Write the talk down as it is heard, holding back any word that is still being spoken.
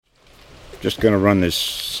Just going to run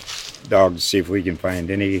this dog to see if we can find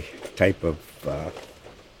any type of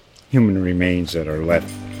human remains that are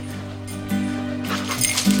left.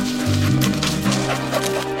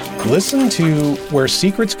 Listen to Where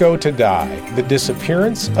Secrets Go to Die, The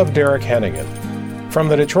Disappearance of Derek Hennigan. From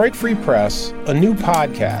the Detroit Free Press, a new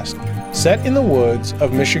podcast set in the woods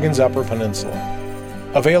of Michigan's Upper Peninsula.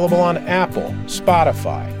 Available on Apple,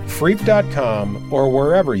 Spotify, Freep.com, or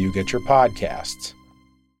wherever you get your podcasts.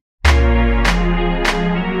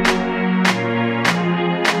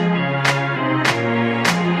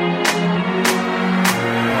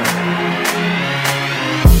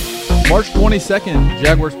 March 22nd,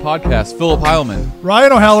 Jaguars podcast. Phillip Heilman.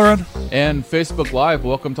 Ryan O'Halloran. And Facebook Live.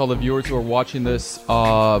 Welcome to all the viewers who are watching this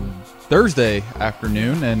Thursday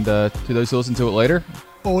afternoon, and to those who listen to it later.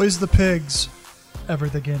 Always the pigs, ever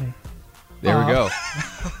the guinea. There we go.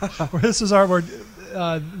 This is our word.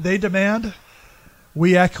 They demand,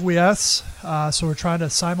 we acquiesce. So we're trying to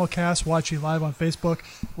simulcast, watching live on Facebook.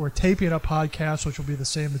 We're taping a podcast, which will be the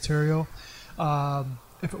same material.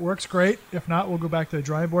 If it works, great. If not, we'll go back to the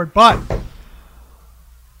drawing board. But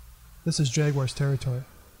this is Jaguars territory.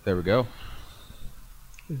 There we go.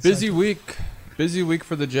 Busy week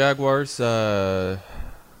for the Jaguars. Where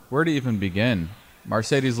to even begin?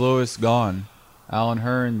 Marcedes Lewis gone. Allen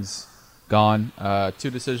Hurns gone.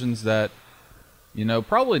 Two decisions that,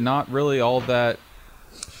 probably not really all that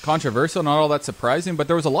controversial, not all that surprising, but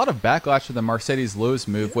there was a lot of backlash to the Marcedes Lewis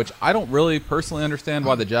move, which I don't really personally understand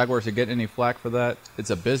why the Jaguars are getting any flack for that. It's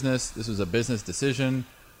a business. This was a business decision.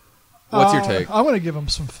 What's your take? I'm going to give him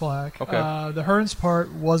some flack. Okay. The Hurns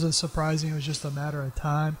part wasn't surprising. It was just a matter of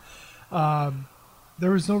time.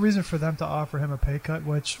 There was no reason for them to offer him a pay cut,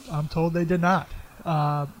 which I'm told they did not,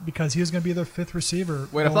 because he was going to be their fifth receiver.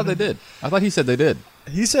 Wait, I thought they did. I thought he said they did.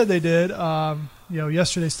 He said they did.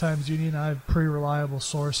 Yesterday's Times Union, I have a pretty reliable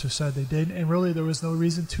source who said they did, and really there was no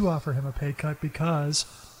reason to offer him a pay cut because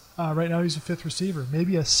right now he's a fifth receiver,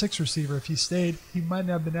 maybe a sixth receiver. If he stayed, he might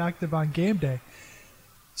not have been active on game day.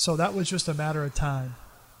 So that was just a matter of time.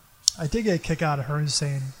 I did get a kick out of Hurns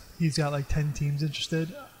saying he's got like 10 teams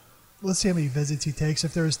interested. Let's see how many visits he takes.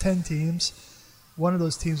 If there was 10 teams, one of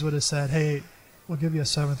those teams would have said, hey, we'll give you a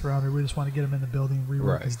seventh rounder. We just want to get him in the building,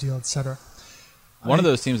 rework his deal, etc. One of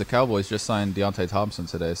those teams, the Cowboys, just signed Deontay Thompson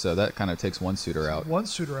today, so that kind of takes one suitor out. One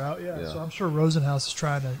suitor out, yeah. So I'm sure Rosenhaus is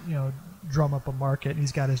trying to, drum up a market, and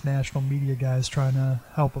he's got his national media guys trying to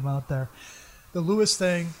help him out there. The Lewis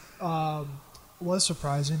thing was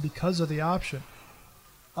surprising because of the option.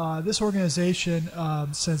 This organization,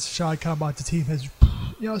 since Shad Khan bought the team, has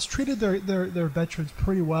treated their veterans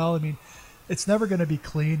pretty well. I mean, it's never going to be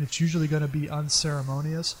clean. It's usually going to be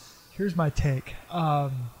unceremonious. Here's my take.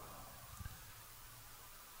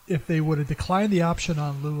 If they would have declined the option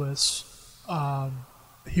on Lewis,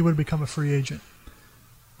 he would have become a free agent.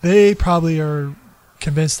 They probably are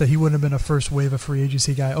convinced that he wouldn't have been a first wave of free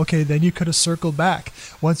agency guy. Okay, then you could have circled back.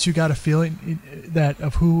 Once you got a feeling that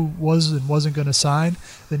of who was and wasn't going to sign,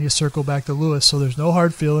 then you circle back to Lewis. So there's no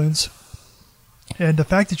hard feelings. And the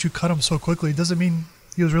fact that you cut him so quickly doesn't mean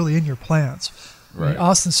he was really in your plans. Right. I mean,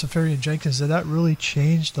 Austin Seferian-Jenkins, did that really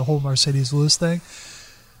change the whole Marcedes Lewis thing?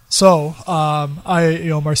 So,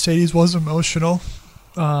 Marcedes was emotional.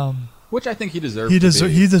 Which I think he deserved. He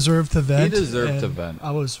deserved to vent. He deserved to vent.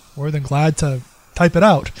 I was more than glad to type it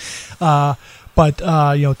out. But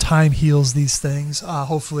time heals these things.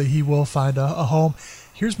 Hopefully he will find a home.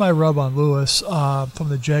 Here's my rub on Lewis from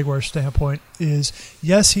the Jaguars standpoint is,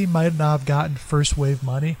 yes, he might not have gotten first wave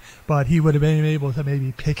money, but he would have been able to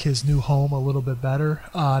maybe pick his new home a little bit better.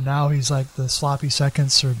 Now he's like the sloppy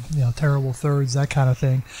seconds or terrible thirds, that kind of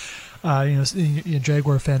thing. A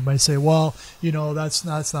Jaguar fan might say, well, that's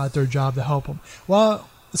not their job to help him. Well,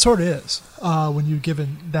 it sort of is when you're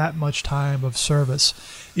given that much time of service.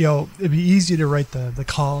 It'd be easy to write the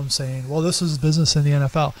column saying, well, this is business in the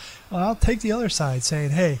NFL. Well, I'll take the other side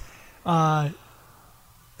saying, hey,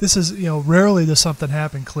 this is, rarely does something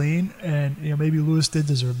happen clean, and, maybe Lewis did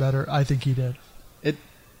deserve better. I think he did.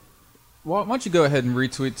 Why don't you go ahead and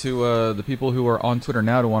retweet to the people who are on Twitter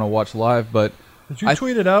now to want to watch live, but Did you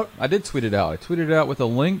tweet it out? I did tweet it out. I tweeted it out with a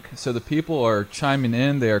link, so the people are chiming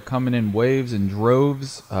in. They are coming in waves and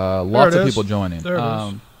droves. Lots of people joining. There it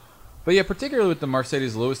is. But yeah, particularly with the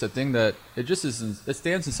Marcedes Lewis, the thing that it just is, it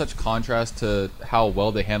stands in such contrast to how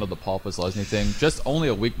well they handled the Paul Posluszny thing. Just only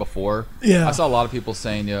a week before, yeah, I saw a lot of people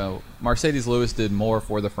saying, Marcedes Lewis did more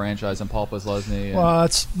for the franchise than Paul Posluszny.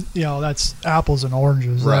 Well, that's apples and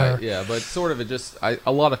oranges, right? There. Yeah, but sort of it just,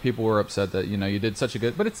 a lot of people were upset that you did such a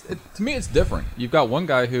good. But to me, it's different. You've got one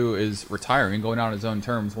guy who is retiring, going out on his own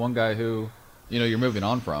terms. One guy who, you're moving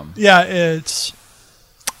on from. Yeah,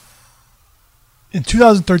 in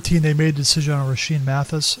 2013, they made a decision on Rasheed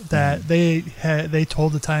Mathis that they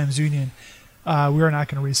told the Times-Union, we are not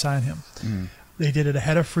going to re-sign him. They did it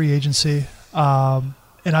ahead of free agency, and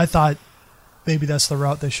I thought maybe that's the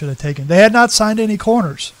route they should have taken. They had not signed any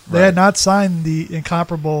corners. They had not signed the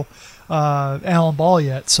incomparable Alan Ball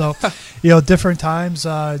yet. So, different times,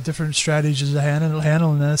 different strategies of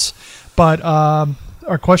handling this. But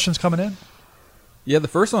our questions coming in? Yeah, the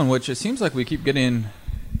first one, which it seems like we keep getting...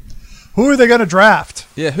 Who are they going to draft?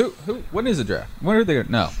 Yeah, who? When is the draft? When are they going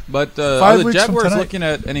to... No. But are 5 the weeks from Jaguars tonight. looking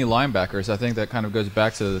at any linebackers? I think that kind of goes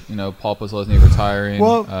back to, Paul Posluszny retiring.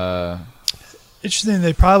 Well, interesting.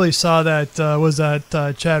 They probably saw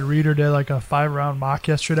that, Chad Reeder did like a 5-round mock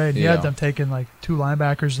yesterday, and he had them taking like 2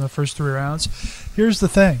 linebackers in the first 3 rounds. Here's the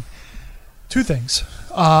thing. 2 things.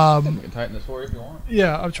 we can tighten this for you if you want.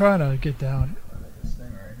 Yeah, I'm trying to get down. This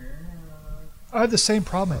thing right here. I have the same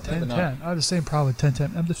problem at 10-10. I have the same problem at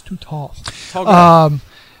 10-10. I'm just too tall. Tall guy.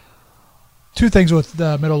 2 things with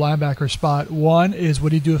the middle linebacker spot. One is, what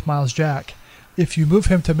do you do with Miles Jack? If you move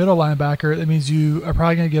him to middle linebacker, that means you are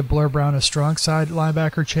probably going to give Blair Brown a strong side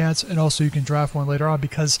linebacker chance, and also you can draft one later on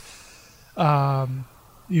because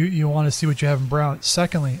you want to see what you have in Brown.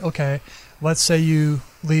 Secondly, okay, let's say you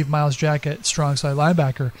leave Miles Jack at strong side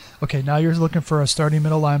linebacker. Okay, now you're looking for a starting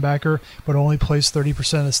middle linebacker, but only plays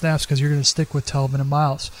 30% of the snaps because you're going to stick with Telvin and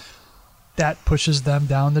Miles. That pushes them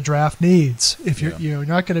down the draft needs. If you're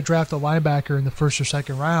not going to draft a linebacker in the first or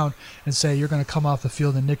second round and say you're going to come off the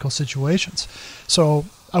field in nickel situations. So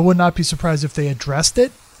I would not be surprised if they addressed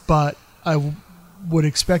it, but I would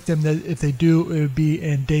expect them that if they do, it would be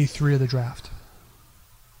in day 3 of the draft.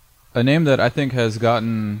 A name that I think has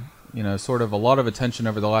gotten, sort of a lot of attention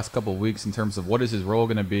over the last couple of weeks in terms of what is his role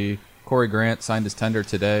going to be. Corey Grant signed his tender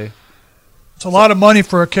today. It's a lot of money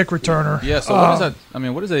for a kick returner. Yeah, so what does that? I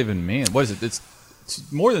mean, what does that even mean? What is it? It's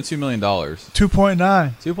more than $2 million. $2.9.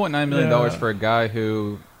 $2.9 million for a guy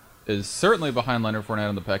who is certainly behind Leonard Fournette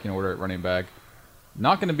on the pecking order at running back.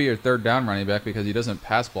 Not going to be your third down running back because he doesn't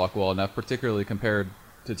pass block well enough, particularly compared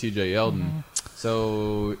to T.J. Yeldon.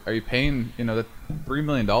 So, are you paying that $3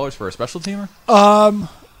 million for a special teamer?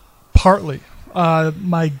 Partly.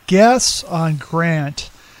 My guess on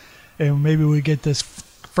Grant, and maybe we get this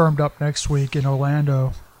firmed up next week in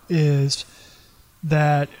Orlando, is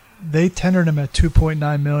that they tendered him at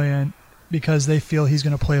 $2.9 million because they feel he's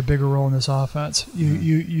going to play a bigger role in this offense.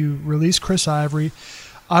 You release Chris Ivory.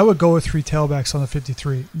 I would go with 3 tailbacks on the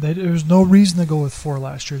 53. There was no reason to go with 4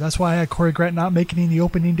 last year. That's why I had Corey Grant not making the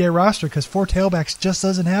opening day roster, because 4 tailbacks just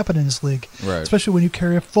doesn't happen in this league, especially when you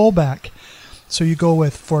carry a fullback. So you go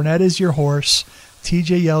with Fournette as your horse,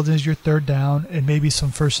 T.J. Yeldon is your third down, and maybe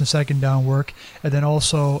some first and second down work, and then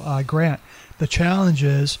also Grant. The challenge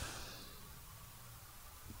is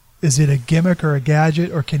it a gimmick or a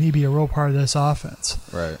gadget, or can he be a real part of this offense?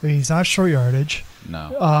 Right. I mean, he's not short yardage.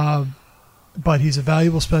 No. But he's a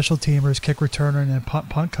valuable special teamer, his kick returner, and then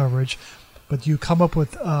punt coverage. But you come up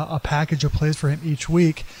with a package of plays for him each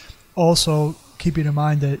week, also keeping in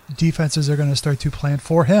mind that defenses are going to start to plan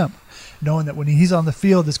for him, knowing that when he's on the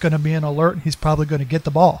field, it's going to be an alert, and he's probably going to get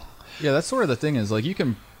the ball. Yeah, that's sort of the thing is, like, you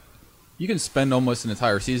can spend almost an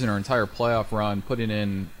entire season or entire playoff run putting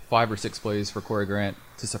in 5 or 6 plays for Corey Grant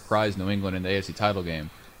to surprise New England in the AFC title game.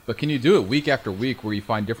 But can you do it week after week where you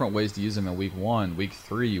find different ways to use him in week 1, week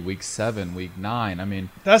 3, week 7, week 9? I mean,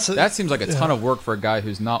 that seems like a ton of work for a guy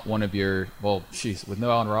who's not one of your, with no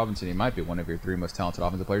Allen Robinson, he might be one of your 3 most talented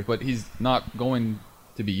offensive players, but he's not going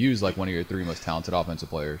to be used like one of your 3 most talented offensive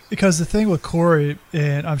players. Because the thing with Corey,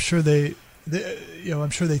 and I'm sure they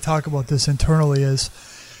talk about this internally, is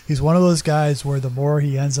he's one of those guys where the more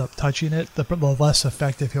he ends up touching it, the less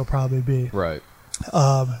effective he'll probably be. Right.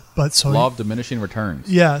 But so law of diminishing returns.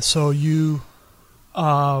 Yeah. So you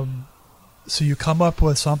come up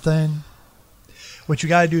with something. What you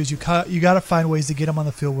got to do is you got to find ways to get him on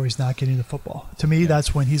the field where he's not getting the football. To me,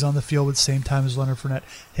 that's when he's on the field at the same time as Leonard Fournette.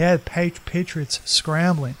 They had Patriots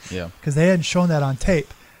scrambling. Yeah. Because they hadn't shown that on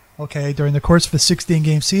tape. Okay, during the course of a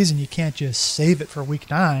 16-game season, you can't just save it for week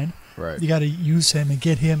 9. Right. You got to use him and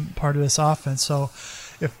get him part of this offense. So,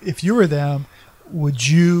 if you were them, would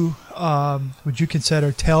you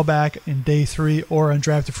consider tailback in day 3 or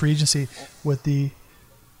undrafted free agency with the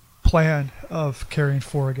plan of carrying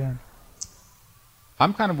 4 again?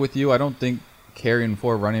 I'm kind of with you. I don't think carrying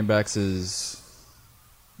 4 running backs is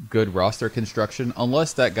good roster construction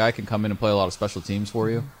unless that guy can come in and play a lot of special teams for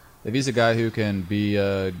you. If he's a guy who can be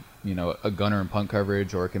a gunner in punt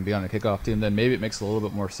coverage or can be on a kickoff team, then maybe it makes a little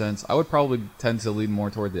bit more sense. I would probably tend to lean more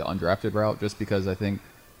toward the undrafted route just because I think,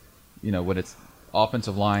 when it's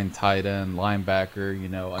offensive line, tight end,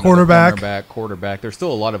 linebacker, quarterback. There's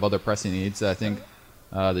still a lot of other pressing needs that I think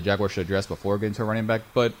the Jaguars should address before getting to a running back.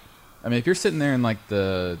 But, I mean, if you're sitting there in like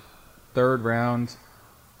the 3rd round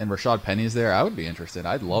and Rashad Penny's there, I would be interested.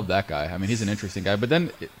 I'd love that guy. I mean, he's an interesting guy. But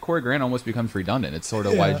then Corey Grant almost becomes redundant. It's sort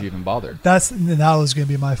of why did you even bother? That was going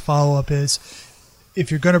to be my follow-up is if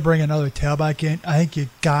you're going to bring another tailback in, I think you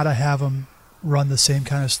got to have him run the same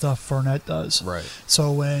kind of stuff Fournette does. Right.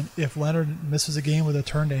 So if Leonard misses a game with a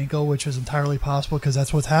turned ankle, which is entirely possible because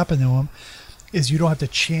that's what's happened to him, is you don't have to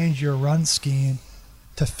change your run scheme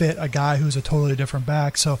to fit a guy who's a totally different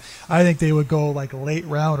back. So I think they would go like late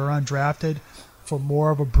round or undrafted for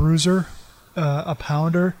more of a bruiser, a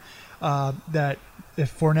pounder, that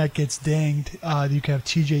if Fournette gets dinged, you can have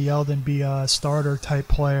TJ Yeldon be a starter type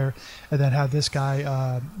player and then have this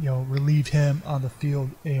guy, relieve him on the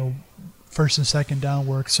field, first and second down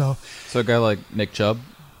work. So a guy like Nick Chubb,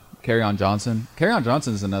 Kerryon Johnson. Kerryon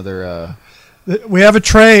Johnson's another... We have a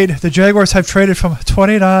trade. The Jaguars have traded from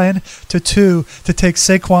 29 to 2 to take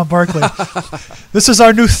Saquon Barkley. This is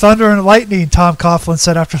our new thunder and lightning, Tom Coughlin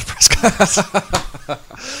said after the press conference.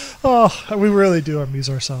 Oh, we really do amuse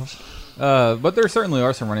ourselves. But there certainly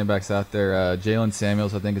are some running backs out there. Jalen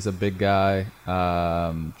Samuels, I think, is a big guy.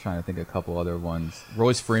 Trying to think of a couple other ones.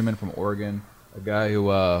 Royce Freeman from Oregon, a guy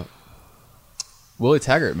who Willie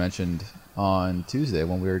Taggart mentioned on Tuesday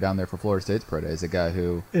when we were down there for Florida State's Pro Day, is a guy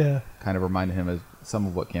who kind of reminded him of some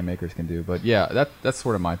of what Cam Akers can do. But yeah, that's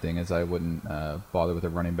sort of my thing, is I wouldn't bother with a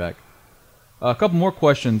running back. A couple more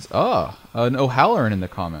questions. An O'Halloran in the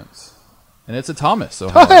comments. And it's a Thomas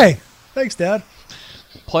O'Halloran. Hey! Thanks, Dad.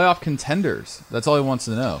 Playoff contenders. That's all he wants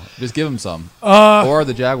to know. Just give him some. Or are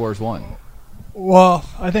the Jaguars one? Well,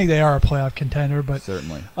 I think they are a playoff contender, but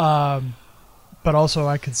certainly. But also,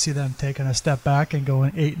 I could see them taking a step back and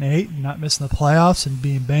going 8-8 and not missing the playoffs and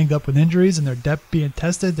being banged up with injuries and their depth being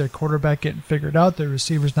tested, their quarterback getting figured out, their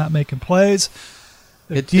receivers not making plays.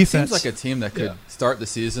 It seems like a team that could start the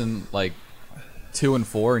season like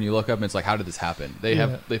 2-4, and you look up and it's like, how did this happen?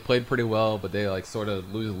 They played pretty well, but they like sort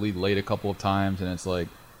of lose the lead late a couple of times, and it's like,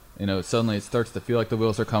 suddenly it starts to feel like the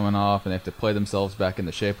wheels are coming off, and they have to play themselves back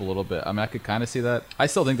into shape a little bit. I mean, I could kind of see that. I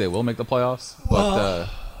still think they will make the playoffs, but.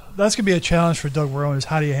 That's going to be a challenge for Doug Marrone, is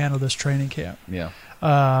how do you handle this training camp? Yeah.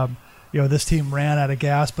 This team ran out of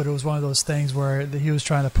gas, but it was one of those things where he was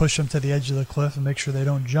trying to push them to the edge of the cliff and make sure they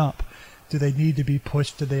don't jump. Do they need to be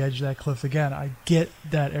pushed to the edge of that cliff again? I get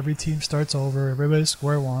that every team starts over, everybody's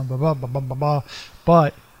square one, blah, blah, blah, blah, blah, blah.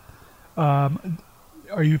 But are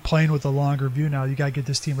you playing with a longer view now? You got to get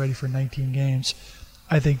this team ready for 19 games.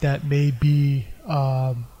 I think that may be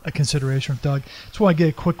a consideration for Doug. Just want to get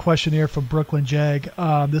a quick question here from Brooklyn Jag.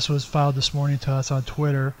 This was filed this morning to us on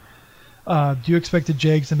Twitter. Do you expect the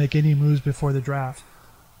Jags to make any moves before the draft?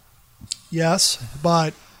 Yes,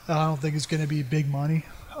 but I don't think it's going to be big money.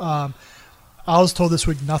 I was told this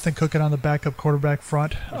week nothing cooking on the backup quarterback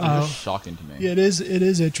front. Which is shocking to me. It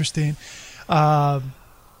is interesting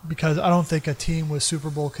because I don't think a team with Super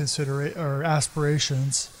Bowl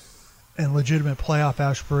aspirations and legitimate playoff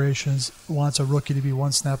aspirations wants a rookie to be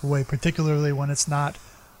one snap away, particularly when it's not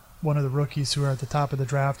one of the rookies who are at the top of the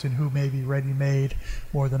draft and who may be ready-made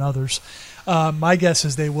more than others. My guess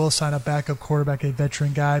is they will sign a backup quarterback, a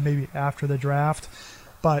veteran guy, maybe after the draft.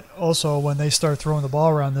 But also when they start throwing the ball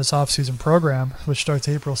around this offseason program, which starts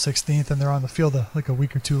April 16th, and they're on the field like a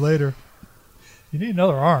week or two later, you need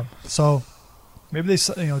another arm. So maybe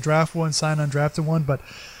they draft one, sign undrafted one, but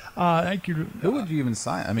who would you even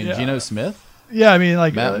sign? I mean, Geno Smith? Yeah, I mean,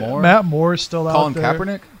 like Matt Moore? Matt Moore is still out there.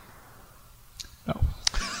 Colin Kaepernick? No.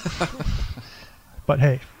 But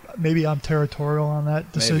hey, maybe I'm territorial on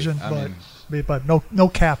that decision. But no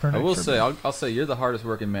Kaepernick. I will say, I'll say you're the hardest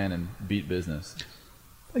working man in beat business.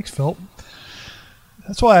 Thanks, Phillip.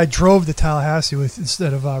 That's why I drove to Tallahassee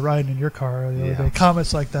instead of riding in your car the other day.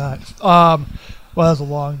 Comments like that. Well, that was a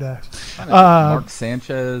long day. Mark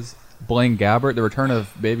Sanchez. Blaine Gabbert, the return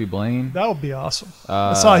of baby Blaine. That would be awesome.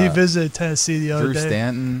 I saw he visited Tennessee the other day. Drew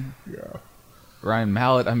Stanton. Yeah. Ryan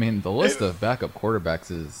Mallett. I mean, the list of backup quarterbacks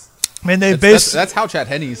is... I mean, that's how Chad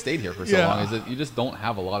Henne stayed here for so long, is that you just don't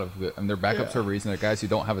have a lot of good... I mean, they're backups for a reason. They're guys who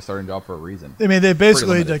don't have a starting job for a reason. I mean, they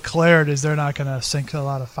basically declared they're not going to sink a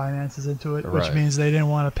lot of finances into it, which means they didn't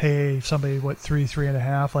want to pay somebody,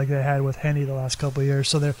 3.5, like they had with Henne the last couple of years.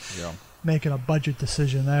 So they're making a budget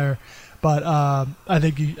decision there. But I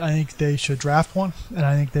think they should draft one, and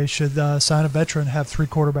I think they should sign a veteran, have 3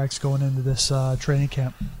 quarterbacks going into this training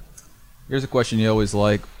camp. Here's a question you always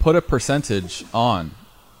like. Put a percentage on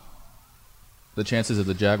the chances of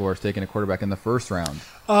the Jaguars taking a quarterback in the first round.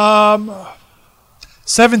 17.4.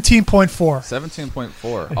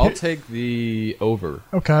 17.4. I'll take the over.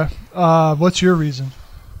 Okay. What's your reason?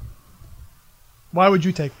 Why would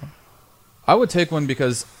you take one? I would take one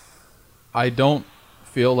because I don't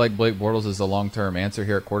feel like Blake Bortles is a long-term answer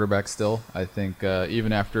here at quarterback still. I think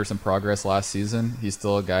even after some progress last season, he's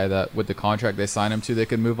still a guy that with the contract they sign him to, they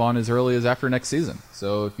can move on as early as after next season.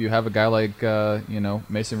 So if you have a guy like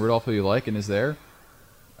Mason Rudolph who you like and is there,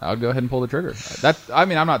 I would go ahead and pull the trigger. I'm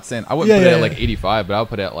not saying I wouldn't put it at like 85, but I would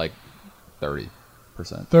put it at like 30%.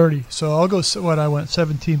 30. So I'll go I went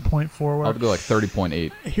 17.4. I would go like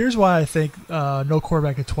 30.8. Here's why I think no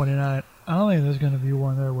quarterback at 29. I don't think there's going to be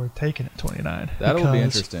one there worth taking at 29. That'll be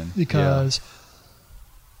interesting. Because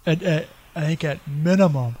I think at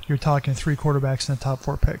minimum you're talking 3 quarterbacks in the top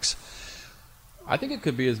 4 picks. I think it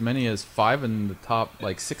could be as many as 5 in the top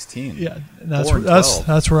 16. Yeah, and that's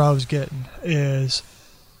where I was getting is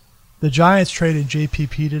the Giants traded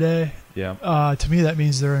JPP today. Yeah. To me, that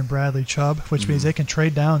means they're in Bradley Chubb, which means they can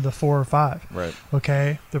trade down to 4 or 5. Right.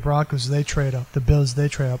 Okay. The Broncos, they trade up. The Bills, they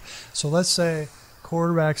trade up. So let's say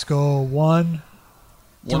quarterbacks go 1,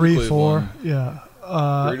 3, 4. Yeah.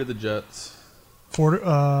 3 to the Jets.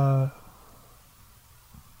 4.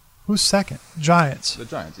 Who's second? Giants. The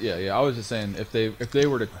Giants. Yeah. I was just saying if they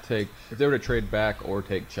were to trade back or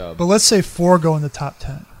take Chubb. But let's say 4 go in the top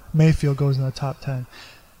 10. Mayfield goes in the top 10.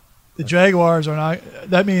 The Jaguars are not.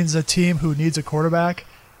 That means a team who needs a quarterback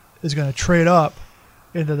is going to trade up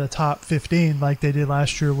into the top 15 like they did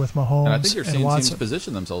last year with Mahomes. And I think you're seeing Watson. teams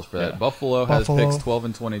position themselves for that. Yeah. Buffalo has picks 12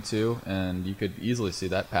 and 22, and you could easily see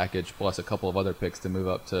that package plus a couple of other picks to move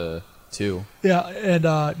up to 2. Yeah,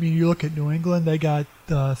 and you look at New England, they got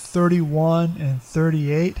 31 and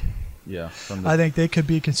 38. Yeah. I think they could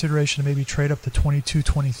be a consideration to maybe trade up to 22,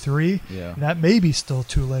 23. Yeah. And that may be still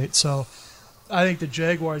too late. So I think the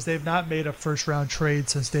Jaguars, they've not made a first-round trade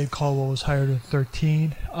since Dave Caldwell was hired in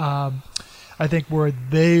 2013. I think where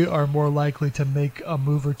they are more likely to make a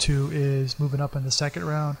move or two is moving up in the second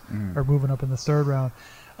round or moving up in the third round.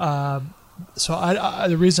 So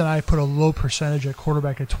the reason I put a low percentage at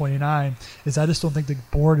quarterback at 29 is I just don't think the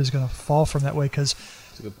board is going to fall from that way because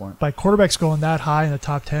that's a good point. By quarterbacks going that high in the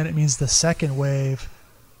top 10, it means the second wave.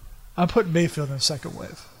 I'm putting Mayfield in the second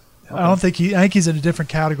wave. Okay. I think he's in a different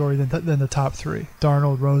category than the top 3: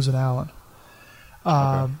 Darnold, Rose, and Allen.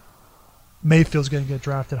 Okay. Mayfield's going to get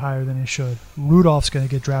drafted higher than he should. Rudolph's going to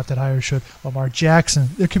get drafted higher than he should. Lamar Jackson,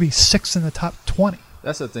 there could be 6 in the top 20.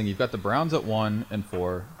 That's the thing. You've got the Browns at 1 and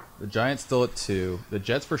 4. The Giants still at 2. The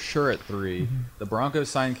Jets for sure at 3. Mm-hmm. The Broncos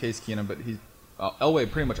signed Case Keenum, but Elway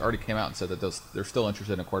pretty much already came out and said that they're still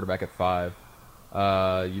interested in a quarterback at 5.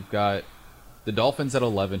 You've got the Dolphins at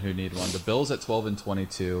 11 who need one. The Bills at 12 and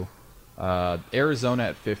 22. Arizona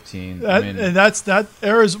at 15.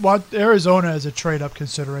 Arizona is a trade-up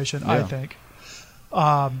consideration, yeah. I think,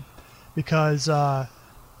 because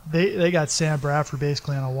they got Sam Bradford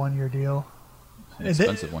basically on a 1-year deal.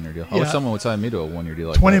 Expensive 1-year deal. I wish someone would sign me to a 1-year deal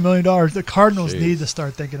like $20 million. The Cardinals need to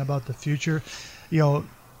start thinking about the future. You want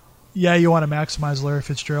to maximize Larry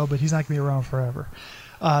Fitzgerald, but he's not going to be around forever.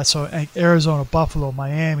 So Arizona, Buffalo,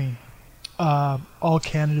 Miami, all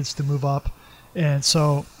candidates to move up. And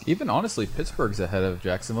so, even honestly, Pittsburgh's ahead of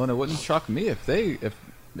Jacksonville, and it wouldn't shock me if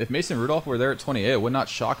Mason Rudolph were there at 28. It would not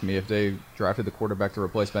shock me if they drafted the quarterback to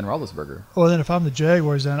replace Ben Roethlisberger. Well, then if I'm the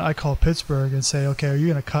Jaguars, then I call Pittsburgh and say, okay, are you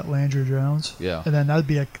going to cut Landry Jones? Yeah. And then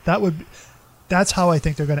that's how I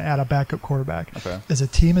think they're going to add a backup quarterback. Okay. As a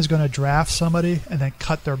team is going to draft somebody and then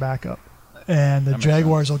cut their backup, and the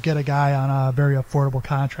Jaguars will get a guy on a very affordable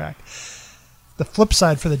contract. The flip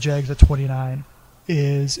side for the Jags at 29.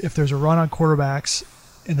 Is if there's a run on quarterbacks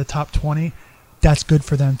in the top 20, that's good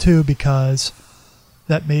for them too because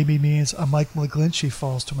that maybe means a Mike McGlinchey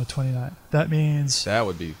falls to him at 29. That means that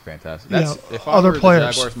would be fantastic. If I other were players.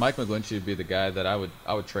 The Jaguars, Mike McGlinchey would be the guy that I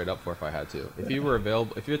would trade up for if I had to. If he were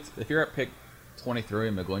available, if you're at pick 23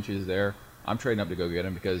 and McGlinchey is there, I'm trading up to go get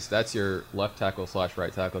him because that's your left tackle /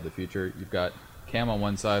 right tackle of the future. You've got Cam on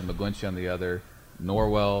one side, McGlinchey on the other,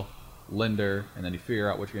 Norwell, Linder, and then you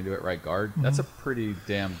figure out what you're going to do at right guard. Mm-hmm. That's a pretty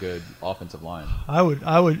damn good offensive line. I would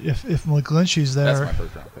if McGlinchey's there, that's my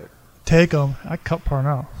first round pick. Take him. I cut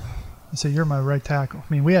Parnell. I say you're my right tackle.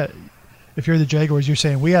 I mean, if you're the Jaguars, you're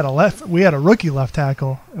saying we had a rookie left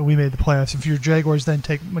tackle and we made the playoffs. If you're Jaguars, then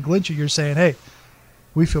take McGlinchey. You're saying, hey,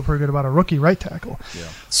 we feel pretty good about a rookie right tackle. Yeah.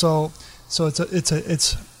 So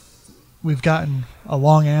we've gotten a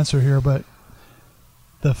long answer here, but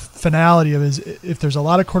the finality of it is if there's a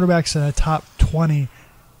lot of quarterbacks in the top 20,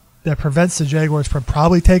 that prevents the Jaguars from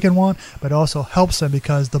probably taking one, but also helps them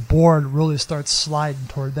because the board really starts sliding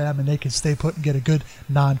toward them and they can stay put and get a good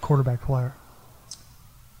non-quarterback player.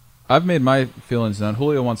 I've made my feelings known.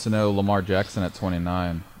 Julio wants to know Lamar Jackson at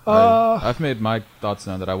 29. I've made my thoughts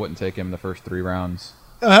known that I wouldn't take him in the first 3 rounds.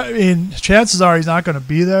 I mean, chances are he's not going to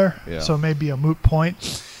be there, so it may be a moot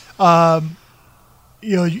point.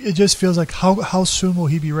 It just feels like how soon will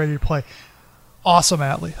he be ready to play? Awesome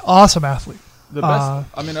athlete. The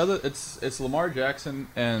best. It's Lamar Jackson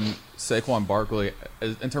and Saquon Barkley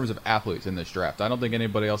in terms of athletes in this draft. I don't think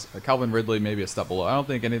anybody else. Calvin Ridley maybe a step below. I don't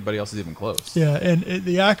think anybody else is even close. Yeah, and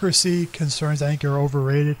the accuracy concerns I think are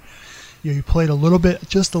overrated. He played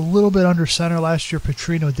just a little bit under center last year.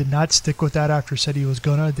 Petrino did not stick with that after said he was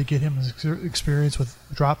gonna to get him experience with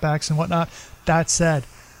dropbacks and whatnot. That said,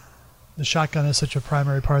 the shotgun is such a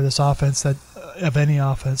primary part of this offense of any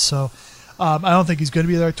offense. So I don't think he's going to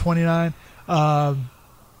be there at 29. But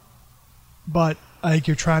I think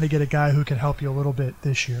you're trying to get a guy who can help you a little bit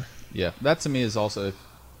this year. Yeah, that to me is also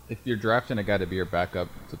if you're drafting a guy to be your backup,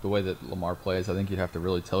 the way that Lamar plays, I think you'd have to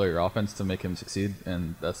really tailor your offense to make him succeed,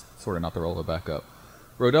 and that's sort of not the role of a backup.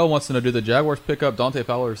 Rodell wants to know, do the Jaguars pick up Dante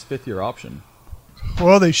Fowler's fifth-year option?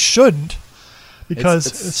 Well, they shouldn't because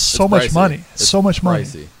it's so much money. It's so much money.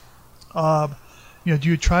 Pricey. Do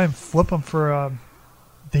you try and flip him for a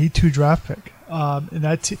day 2 draft pick? And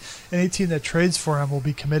any team that trades for him will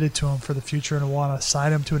be committed to him for the future and will want to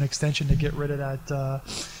sign him to an extension to get rid of that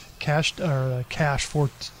cash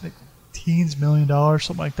 $14 million,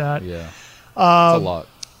 something like that. Yeah, it's a lot.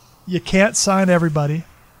 You can't sign everybody.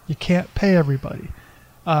 You can't pay everybody.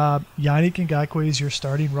 Yannick Ngakoue is your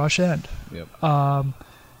starting rush end. Yep.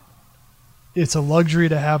 It's a luxury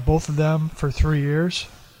to have both of them for 3 years,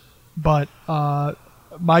 but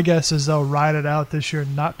my guess is they'll ride it out this year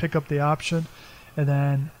and not pick up the option, and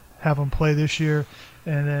then have them play this year,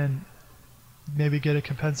 and then maybe get a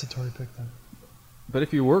compensatory pick then. But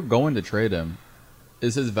if you were going to trade him,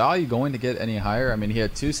 is his value going to get any higher? I mean, he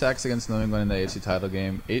had 2 sacks against New England in the AFC title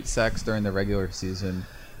game, 8 sacks during the regular season,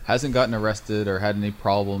 hasn't gotten arrested or had any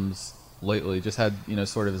problems lately, just had,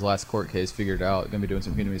 sort of his last court case figured out, going to be doing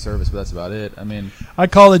some community service, but that's about it. I mean, I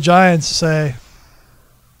call the Giants to say,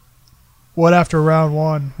 what after round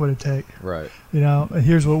 1 would it take? Right.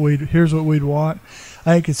 Here's what we'd want.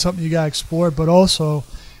 I think it's something you got to explore, but also,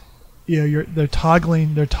 they're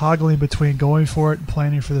toggling between going for it and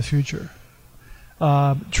planning for the future.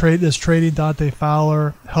 Trading Dante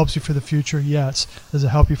Fowler helps you for the future? Yes. Does it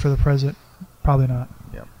help you for the present? Probably not.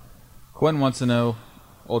 Yeah. Quentin wants to know,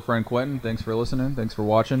 old friend Quentin, thanks for listening, thanks for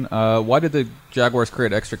watching. Why did the Jaguars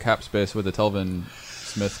create extra cap space with the Telvin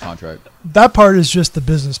Smith contract? That part is just the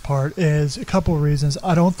business part. Is a couple of reasons.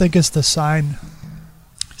 I don't think it's to sign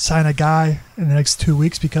a guy in the next 2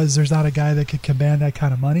 weeks because there's not a guy that could command that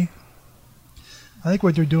kind of money. I think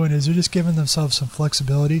what they're doing is they're just giving themselves some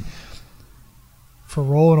flexibility for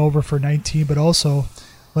rolling over for 19, but also,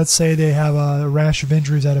 let's say they have a rash of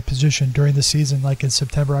injuries at a position during the season, like in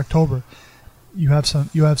September, October. You have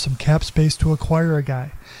some cap space to acquire a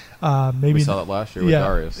guy. Maybe we saw that last year with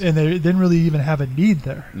Darius, and they didn't really even have a need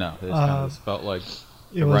there. No, they just felt like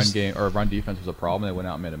the run game or run defense was a problem. They went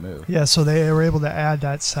out and made a move. Yeah, so they were able to add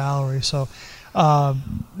that salary. So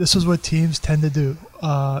this is what teams tend to do: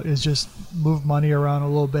 is just move money around a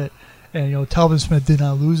little bit. And Telvin Smith did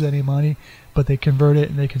not lose any money, but they convert it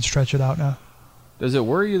and they can stretch it out now. Does it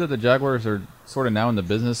worry you that the Jaguars are sort of now in the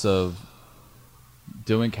business of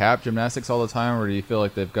doing cap gymnastics all the time, or do you feel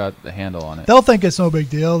like they've got the handle on it? They'll think it's no big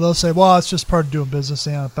deal. They'll say, well, it's just part of doing business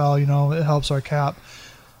in the NFL, it helps our cap.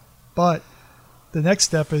 But the next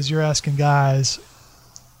step is you're asking guys,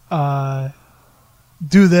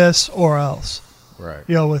 do this or else. Right.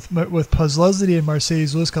 With Puzzlesity and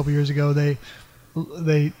Marcedes Lewis a couple years ago, they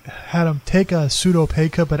had them take a pseudo pay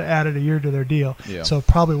cut but added a year to their deal. Yeah. So it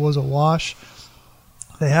probably was a wash.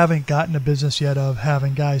 They haven't gotten a business yet of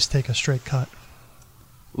having guys take a straight cut.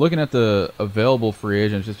 Looking at the available free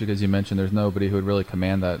agents, just because you mentioned there's nobody who would really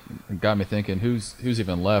command that, it got me thinking, who's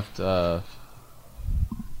even left?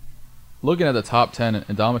 Looking at the top 10,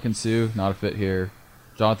 Ndamukong Suh, not a fit here.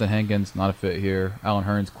 Jonathan Hankins, not a fit here. Allen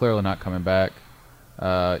Hurns, clearly not coming back.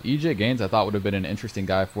 E.J. Gaines, I thought would have been an interesting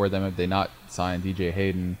guy for them if they not signed D.J.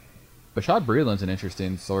 Hayden. Bashad Breeland's an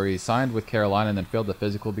interesting story. He signed with Carolina and then failed the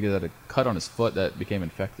physical because he had a cut on his foot that became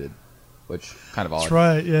infected, which kind of odd. That's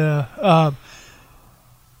right, yeah.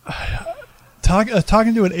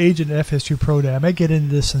 Talking to an agent at FSU Pro Day, I might get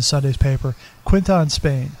into this in Sunday's paper. Quinton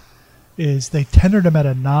Spain they tendered him at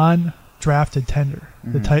a non-drafted tender.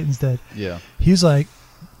 The Titans did. Yeah. He's like,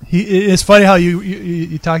 it's funny how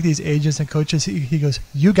you talk to these agents and coaches. He goes,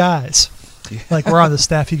 you guys, like we're on the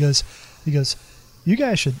staff. He goes, you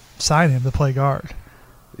guys should sign him to play guard.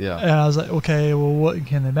 Yeah. And I was like, okay, well, what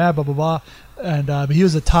can they mad? Blah blah blah. And but he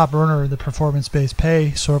was a top earner in the performance-based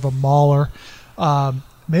pay, sort of a mauler.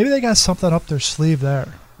 Maybe they got something up their sleeve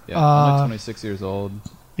there. Yeah, only 26 years old.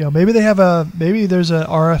 maybe maybe there's a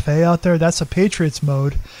RFA out there. That's a Patriots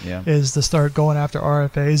mode, is to start going after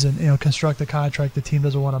RFAs and construct a contract the team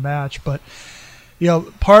doesn't want to match. But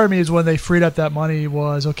part of me is when they freed up that money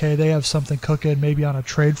was okay. They have something cooking maybe on a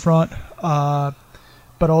trade front,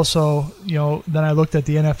 but also then I looked at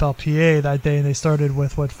the NFLPA that day and they started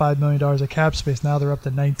with $5 million of cap space. Now they're up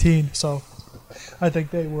to 19. So I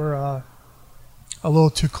think they were a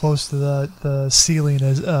little too close to the ceiling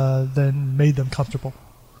than made them comfortable.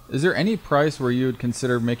 Is there any price where you would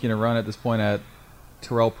consider making a run at this point at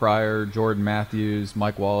Terrell Pryor, Jordan Matthews,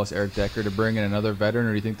 Mike Wallace, Eric Decker to bring in another veteran, or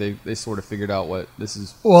do you think they sort of figured out what this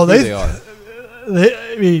is? Well, they are.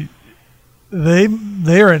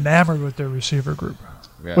 They are enamored with their receiver group,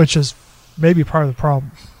 which is maybe part of the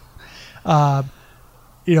problem. Now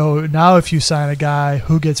if you sign a guy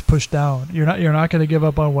who gets pushed down, you're not going to give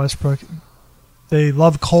up on Westbrook. They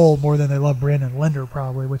love Cole more than they love Brandon Linder,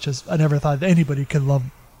 probably, which is I never thought anybody could love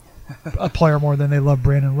a player more than they love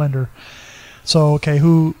Brandon Linder. So okay,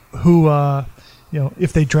 who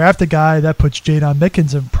if they draft a guy that puts Jadon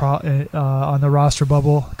Mickens on the roster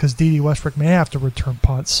bubble because D.D. Westbrook may have to return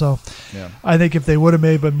punts. So I think if they would have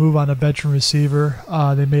made a move on a veteran receiver,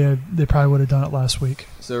 they probably would have done it last week.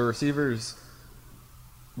 So receivers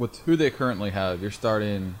with who they currently have, you're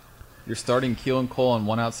starting Keelan Cole on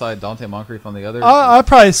one outside, Dante Moncrief on the other. I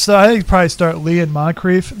think probably start Lee and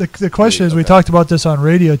Moncrief. The question is, we talked about this on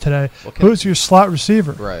radio today. Who's your slot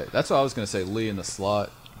receiver? Right, that's what I was going to say. Lee in the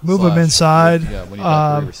slot. Move him inside. When you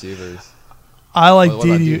got 3 receivers. I like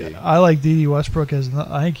D.D. I like D.D. Westbrook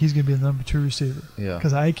I think he's going to be the number 2 receiver. Yeah.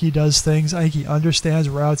 Because I think he does things. I think he understands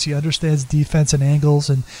routes. He understands defense and angles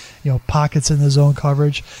and pockets in the zone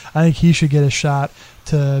coverage. I think he should get a shot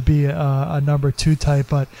to be a number 2 type.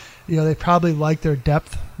 But they probably like their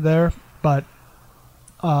depth there. But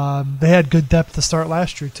they had good depth to start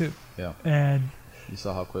last year too. Yeah. And you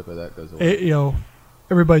saw how quickly that goes away.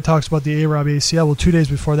 Everybody talks about the A-Rob ACL. Well, 2 days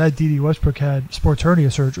before that, D.D. Westbrook had sports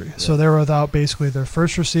hernia surgery. Yeah. So they were without basically their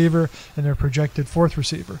first receiver and their projected 4th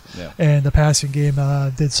receiver. Yeah. And the passing game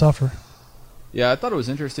did suffer. Yeah, I thought it was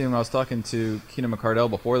interesting when I was talking to Keenan McCardell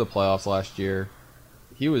before the playoffs last year.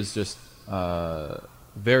 He was just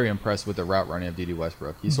very impressed with the route running of D.D.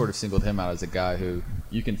 Westbrook. He sort of singled him out as a guy who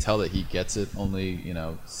you can tell that he gets it. Only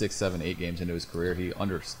 6, 7, 8 games into his career, he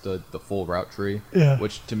understood the full route tree,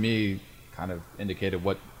 which to me kind of indicated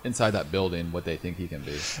what inside that building what they think he can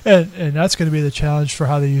be. And that's going to be the challenge for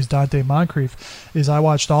how they use Dante Moncrief. Is I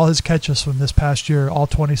watched all his catches from this past year, all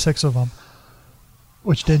 26 of them,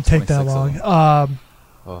 which didn't take that long.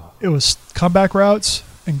 It was comeback routes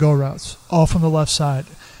and go routes, all from the left side.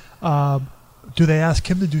 Do they ask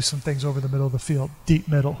him to do some things over the middle of the field, deep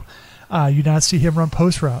middle? You not see him run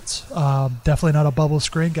post routes. Definitely not a bubble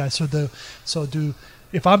screen guy.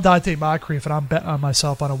 If I'm Dante Moncrief and I'm betting on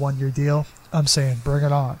myself on a 1-year deal, I'm saying bring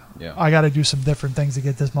it on. Yeah. I got to do some different things to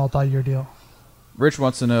get this multi-year deal. Rich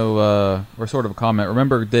wants to know, or sort of a comment.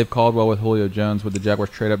 Remember Dave Caldwell with Julio Jones? Would the Jaguars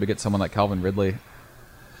trade up to get someone like Calvin Ridley?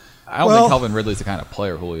 I don't think Calvin Ridley's the kind of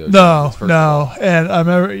player Julio Jones is. No. And I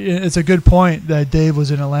remember it's a good point that Dave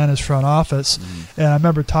was in Atlanta's front office, and I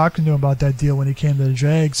remember talking to him about that deal when he came to the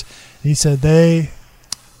Jags. He said they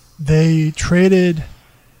traded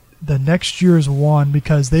the next year's 1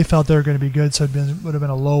 because they felt they were going to be good, so it would have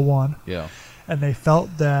been a low 1. Yeah. And they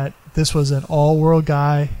felt that this was an all-world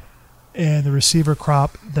guy, and the receiver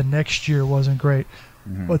crop the next year wasn't great.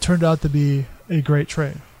 Mm-hmm. Well, it turned out to be a great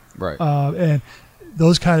trade. Right. And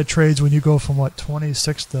those kind of trades, when you go from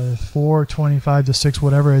 26 to 4, 25 to 6,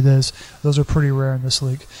 whatever it is, those are pretty rare in this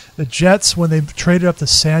league. The Jets, when they traded up to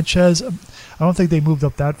Sanchez, I don't think they moved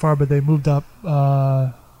up that far, but they moved up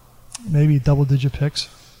maybe double-digit picks.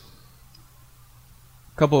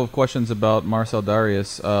 Couple of questions about Marcel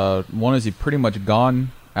Darius. One, is he pretty much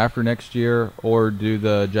gone after next year, or do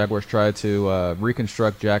the Jaguars try to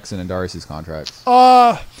reconstruct Jackson and Darius's contracts?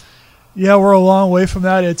 Yeah, we're a long way from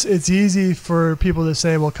that. It's easy for people to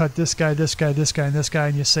say, well, cut this guy, this guy, this guy, and this guy,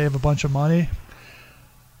 and you save a bunch of money.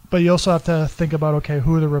 But you also have to think about, okay,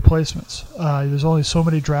 who are the replacements? There's only so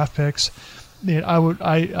many draft picks. I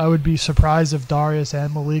would be surprised if Darius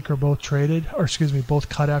and Malik are both traded, or both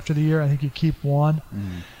cut after the year. I think you keep one.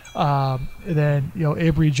 And then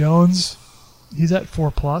Avery Jones, he's at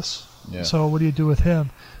 4+. Yeah. So what do you do with him?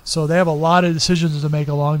 So they have a lot of decisions to make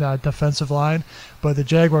along that defensive line, but the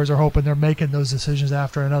Jaguars are hoping they're making those decisions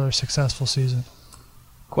after another successful season.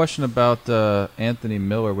 Question about Anthony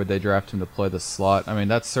Miller. Would they draft him to play the slot? I mean,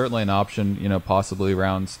 that's certainly an option. Possibly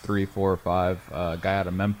rounds 3, 4, or 5. Guy out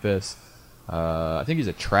of Memphis. I think he's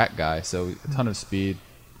a track guy, so a ton of speed.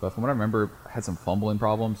 But from what I remember, had some fumbling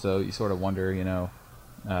problems. So you sort of wonder,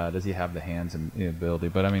 Does he have the hands and the ability?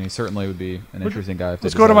 But, I mean, he certainly would be an interesting guy.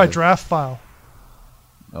 Let's go to my draft file.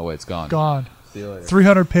 Oh, wait, it's gone. Gone. See you later.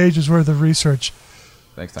 300 pages worth of research.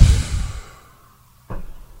 Thanks, Tom.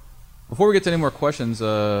 Before we get to any more questions,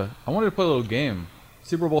 I wanted to play a little game.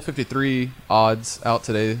 Super Bowl 53 odds out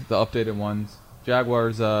today, the updated ones.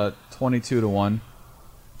 Jaguars 22-1.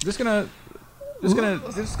 Just gonna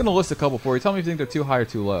list a couple for you. Tell me if you think they're too high or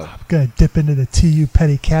too low. I'm gonna dip into the TU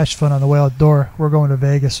Petty Cash Fund on the way out the door. We're going to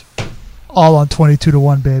Vegas, all on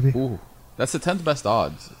 22-1, baby. Ooh, that's the 10th best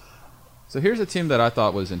odds. So here's a team that I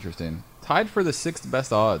thought was interesting. Tied for the 6th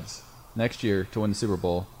best odds next year to win the Super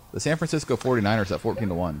Bowl. The San Francisco 49ers at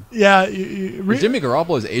 14-1 Yeah, is Jimmy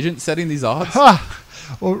Garoppolo's agent setting these odds? Well,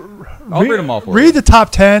 I'll read them all for you. Read the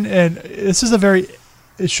top 10, and this is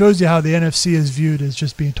it shows you how the NFC is viewed as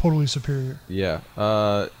just being totally superior. Yeah.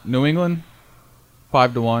 New England,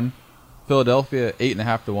 5-1. Philadelphia,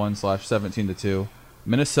 8.5-1/17-2.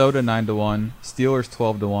 Minnesota, 9-1. Steelers,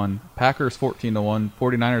 12-1. Packers, 14-1.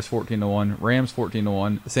 49ers, 14-1. Rams,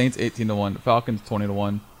 14-1. Saints, 18-1. Falcons,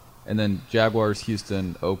 20-1. And then Jaguars,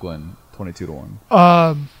 Houston, Oakland, 22-1.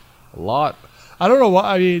 A lot. I don't know what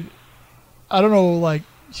I mean. I don't know, like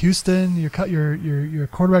Houston, your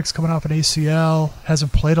quarterback's coming off an ACL,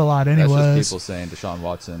 hasn't played a lot anyways. That's just people saying Deshaun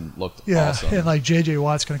Watson looked awesome. And like J.J.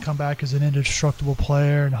 Watt's going to come back as an indestructible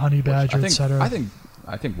player and Honey Badger, etc. I think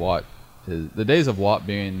Watt, the days of Watt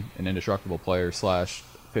being an indestructible player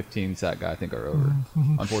 / 15 sack guy, I think are over.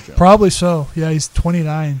 Unfortunately, probably so. Yeah, he's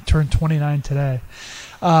 29, turned 29 today.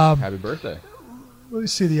 Happy birthday. Let me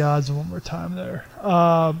see the odds one more time there.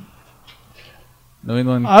 New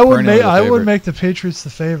England. I would make the Patriots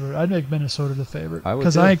the favorite. I'd make Minnesota the favorite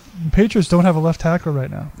because I think Patriots don't have a left tackle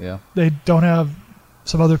right now. Yeah, they don't have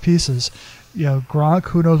some other pieces. Gronk.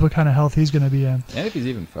 Who knows what kind of health he's going to be in? And if he's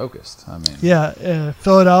even focused. I mean, yeah.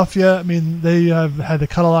 Philadelphia. I mean, they have had to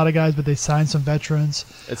cut a lot of guys, but they signed some veterans.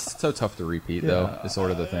 It's so tough to repeat, though. Is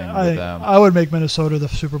sort of the thing with them. I would make Minnesota the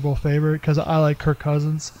Super Bowl favorite because I like Kirk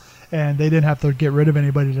Cousins, and they didn't have to get rid of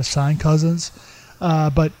anybody to sign Cousins,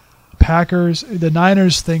 but. Packers, the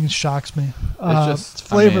Niners thing shocks me. It's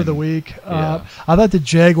flavor of the week. I thought the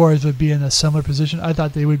Jaguars would be in a similar position. I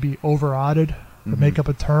thought they would be over-odded to make up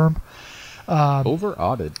a term.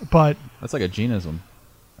 Over-odded? But that's like a genism.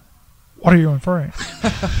 What are you inferring?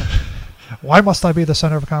 Why must I be the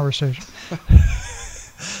center of a conversation?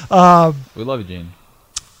 We love you, Gene.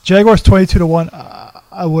 Jaguars 22-1.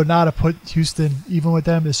 I would not have put Houston even with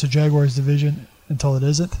them. It's the Jaguars division until it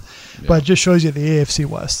isn't. Yeah. But it just shows you the AFC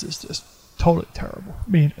West is just totally terrible. I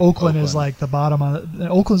mean, Oakland is like the bottom on it.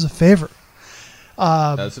 Oakland's a favorite.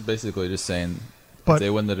 That's basically just saying if they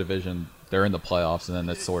win the division, they're in the playoffs, and then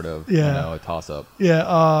it's sort of a toss-up.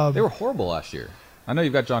 Yeah. They were horrible last year. I know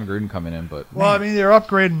you've got John Gruden coming in, but... Well, I mean, they're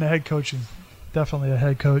upgrading the head coaching. Definitely a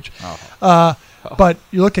head coach. But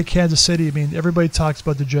you look at Kansas City. I mean, everybody talks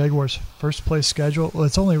about the Jaguars' first place schedule. Well,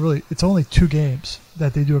 it's only 2 games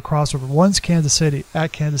that they do a crossover. One's Kansas City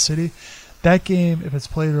at Kansas City. That game, if it's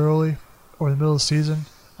played early or in the middle of the season,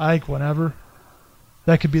 I think whenever,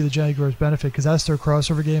 that could be the Jaguars' benefit because that's their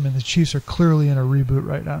crossover game, and the Chiefs are clearly in a reboot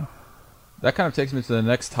right now. That kind of takes me to the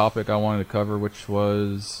next topic I wanted to cover, which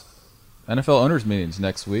was NFL owners' meetings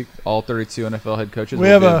next week. All 32 NFL head coaches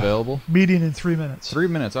will be available. Meeting in 3 minutes. 3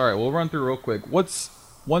 minutes. All right, we'll run through real quick. What's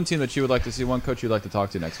one team that you would like to see, one coach you'd like to talk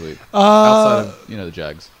to next week? Outside of the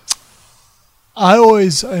Jags. I'm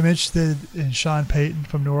interested in Sean Payton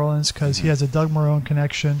from New Orleans because he has a Doug Marrone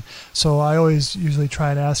connection. So I usually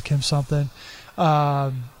try and ask him something.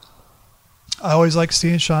 I always like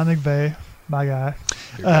seeing Sean McVay, my guy.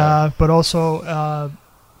 But also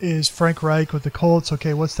is Frank Reich with the Colts.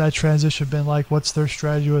 Okay, what's that transition been like? What's their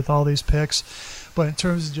strategy with all these picks? But in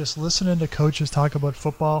terms of just listening to coaches talk about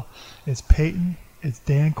football, it's Payton. It's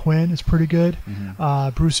Dan Quinn is pretty good.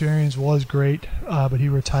 Bruce Arians was great, but he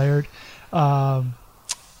retired.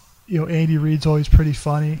 Andy Reid's always pretty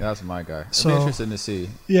funny. That's my guy. It'll be interesting to see.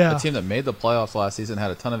 Yeah. A team that made the playoffs last season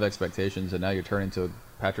had a ton of expectations, and now you're turning to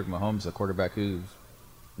Patrick Mahomes, a quarterback who's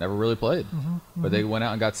never really played. But they went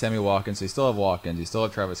out and got Sammy Watkins. So you still have Watkins. You still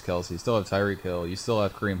have Travis Kelce. You still have Tyreek Hill. You still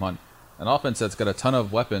have Kareem Hunt. An offense that's got a ton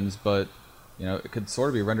of weapons, but it could sort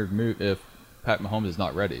of be rendered moot if Pat Mahomes is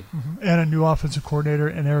not ready. And a new offensive coordinator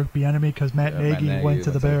in Eric Bieniemy because Matt Nagy went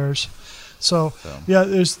to the Bears. So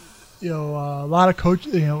there's a lot of coach.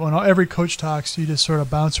 When every coach talks, you just sort of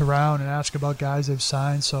bounce around and ask about guys they've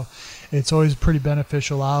signed. So it's always a pretty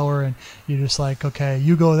beneficial hour, and you're just like, okay,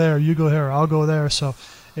 you go there, I'll go there. So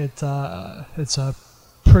it's a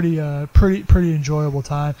pretty enjoyable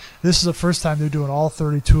time. This is the first time they're doing all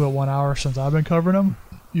 32 at 1 hour since I've been covering them.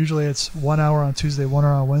 Usually it's 1 hour on Tuesday, 1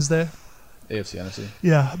 hour on Wednesday. AFC, NFC.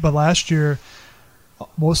 Yeah, but last year,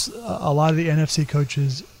 a lot of the NFC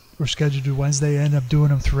coaches were scheduled to do Wednesday. Ended up doing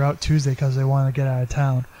them throughout Tuesday because they wanted to get out of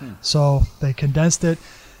town. So they condensed it.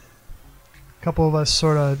 A couple of us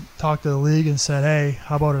sort of talked to the league and said, "Hey,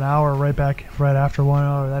 how about an hour right after 1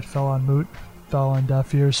 hour?" That fell on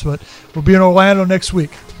deaf ears. But we'll be in Orlando next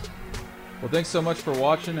week. Well, thanks so much for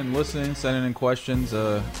watching and listening, sending in questions.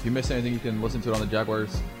 If you missed anything, you can listen to it on the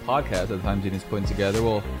Jaguars podcast at the time Dean is putting together.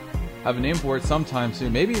 We'll have a name for it sometime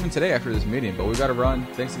soon, maybe even today after this meeting, but we've got to run.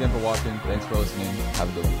 Thanks again for watching. Thanks for listening. Have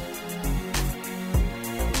a good one.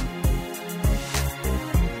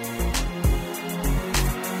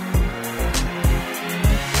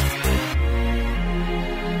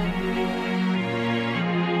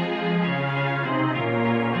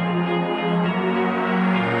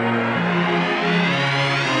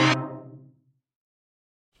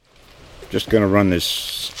 Just going to run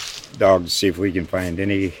this dog to see if we can find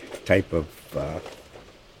any type of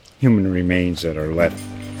human remains that are left.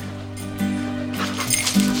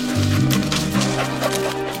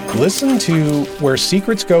 Listen to Where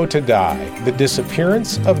Secrets Go to Die, The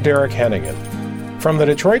Disappearance of Derek Hennigan. From the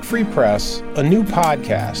Detroit Free Press, a new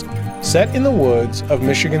podcast set in the woods of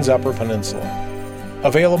Michigan's Upper Peninsula.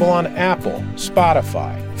 Available on Apple,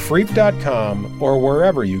 Spotify, Freep.com, or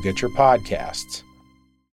wherever you get your podcasts.